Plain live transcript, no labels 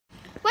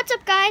What's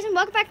up, guys, and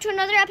welcome back to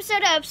another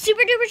episode of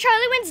Super Duper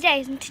Charlie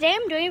Wednesdays. And today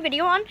I'm doing a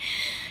video on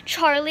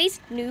Charlie's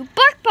new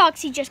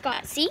BarkBox he just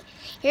got. See,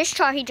 here's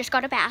Charlie, he just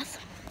got a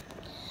bath.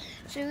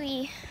 So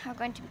we are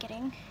going to be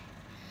getting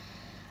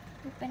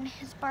open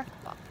his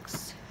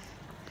BarkBox.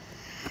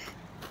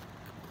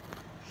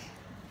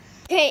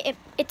 Okay,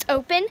 it's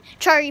open.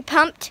 Charlie, are you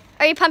pumped?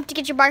 Are you pumped to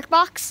get your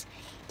BarkBox?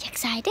 You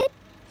excited?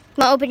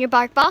 Want to open your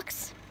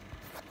BarkBox?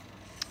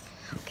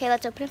 Okay,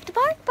 let's open up the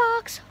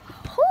BarkBox.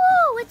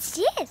 Oh, what's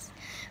this?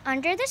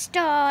 Under the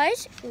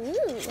stars. Ooh,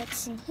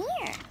 what's in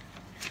here?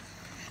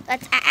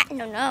 Let's,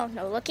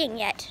 no looking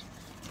yet.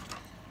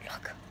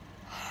 Look.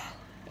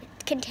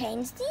 It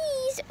contains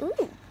these.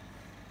 Ooh.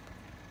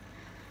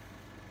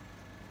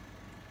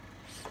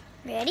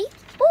 Ready?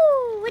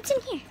 Ooh, what's in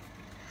here?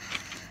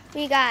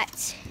 We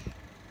got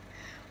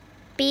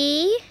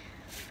beef,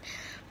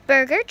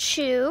 burger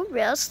chew,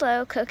 real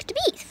slow cooked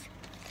beef.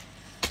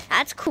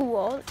 That's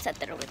cool. Let's set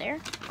that over there.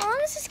 Oh,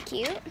 this is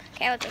cute.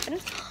 Okay, let's open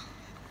it.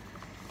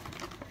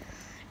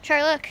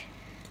 Char, look.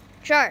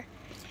 Char.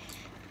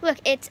 Look,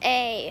 it's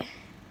a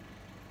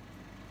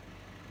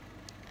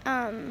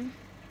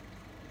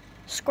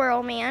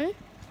squirrel man.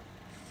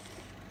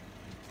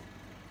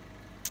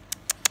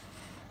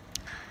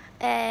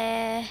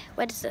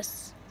 What is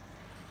this?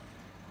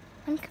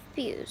 I'm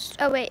confused.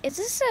 Oh wait, is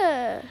this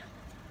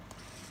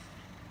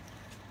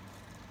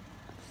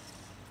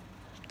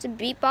it's a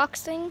beatbox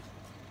thing?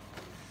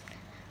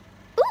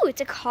 Ooh, it's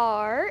a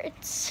car.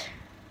 It's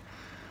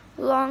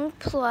long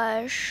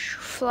plush,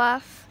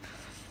 fluff,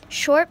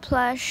 short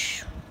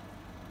plush,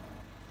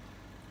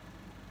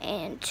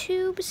 and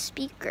tube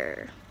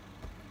speaker.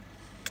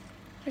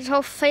 There's a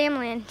whole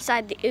family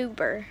inside the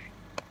Uber.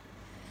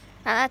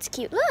 Now that's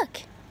cute.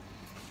 Look.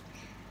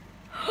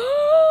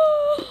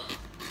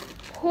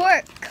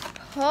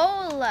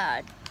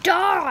 Pork-Cola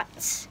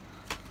dots.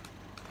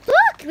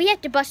 Look, we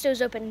have to bust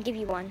those open and give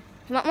you one.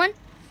 You want one?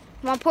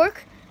 You want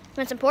pork? You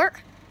want some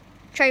pork?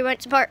 Try you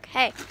want some pork.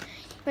 Hey,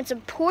 you want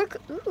some pork?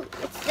 Ooh,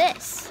 what's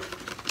this?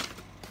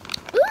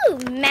 Ooh,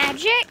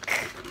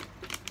 magic.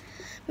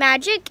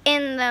 Magic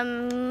in the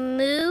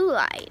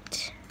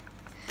moonlight.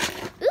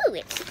 Ooh,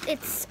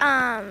 it's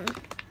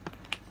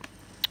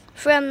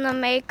from the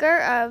maker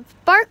of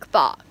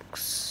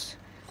BarkBox.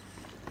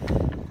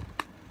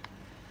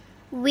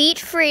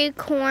 Wheat-free,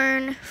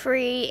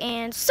 corn-free,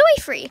 and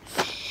soy-free.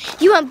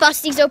 You want to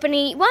bust these open and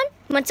eat one?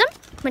 Want some?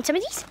 Want some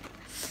of these?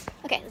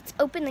 Okay, let's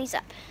open these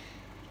up.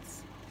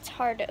 It's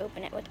hard to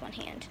open it with one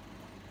hand.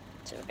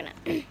 So we're gonna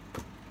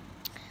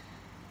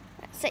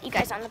set you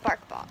guys on the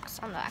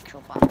BarkBox, on the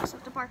actual box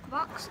of the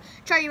BarkBox.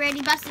 Char, you ready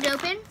to bust it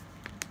open?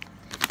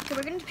 Okay,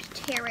 we're gonna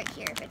tear right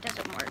here if it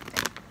doesn't work.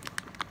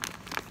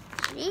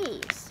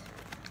 Jeez.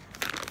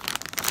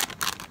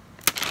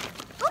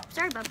 Oh,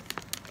 sorry, bub.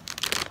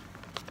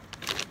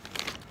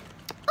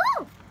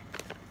 Oh,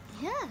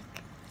 yuck.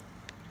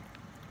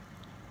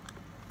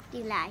 Do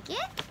you like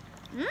it?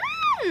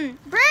 Mmm,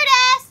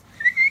 Brutus.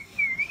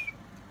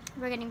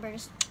 We're getting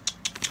Brutus.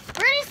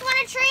 Brutus,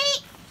 want a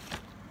treat?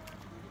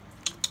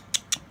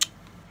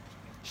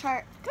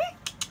 Char, come here.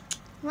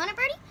 You want it,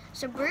 Birdie?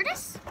 So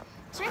Brutus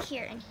is right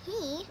here, and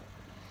he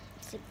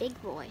is a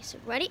big boy. So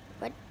ready?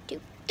 1,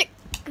 2, 3.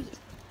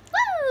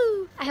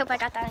 Woo! I hope I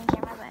got that on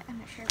camera, but I'm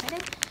not sure if I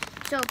did.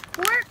 So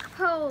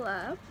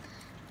Pork-Cola.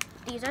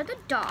 These are the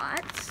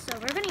dots. So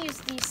we're gonna use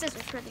these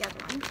scissors for the other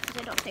one because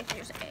I don't think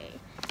there's a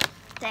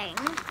thing.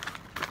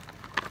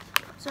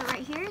 So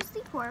right here is the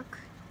pork.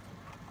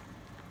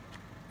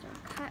 So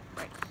cut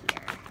right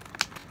here.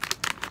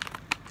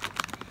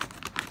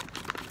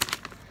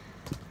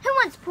 Who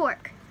wants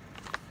pork?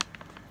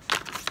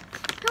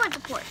 Who wants a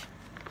pork?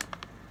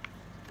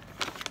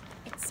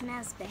 It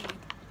smells bad.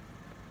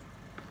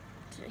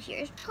 So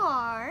here's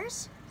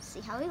Char's.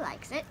 See how he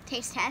likes it.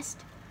 Taste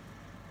test.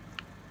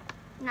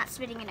 Not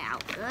spitting it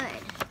out.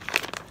 Good.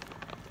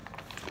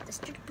 This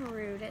to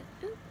Brutus.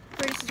 Ooh,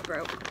 Brutus is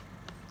broke.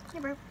 Hey,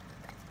 bro.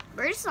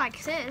 Brutus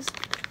likes his.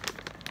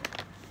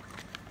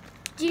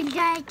 Do you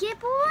like it,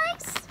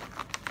 boys?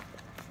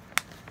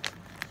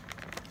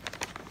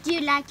 Do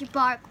you like your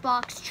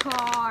BarkBox,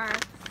 Char?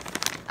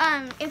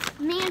 If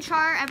me and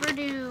Char ever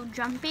do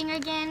jumping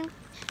again,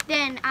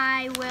 then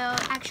I will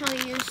actually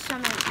use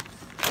some of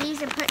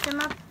these and put them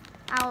up.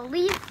 I'll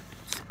leave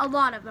a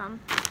lot of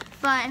them,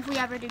 but if we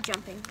ever do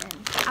jumping, then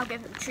I'll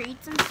give him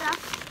treats and stuff.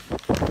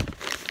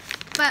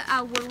 But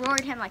I'll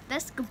reward him like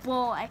this. Good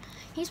boy.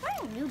 He's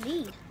wearing a new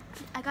lead.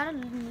 I got a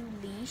new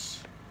leash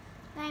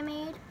that I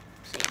made.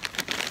 So,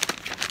 yeah.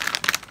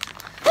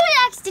 Who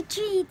likes the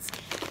treats?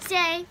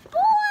 Say,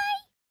 boy!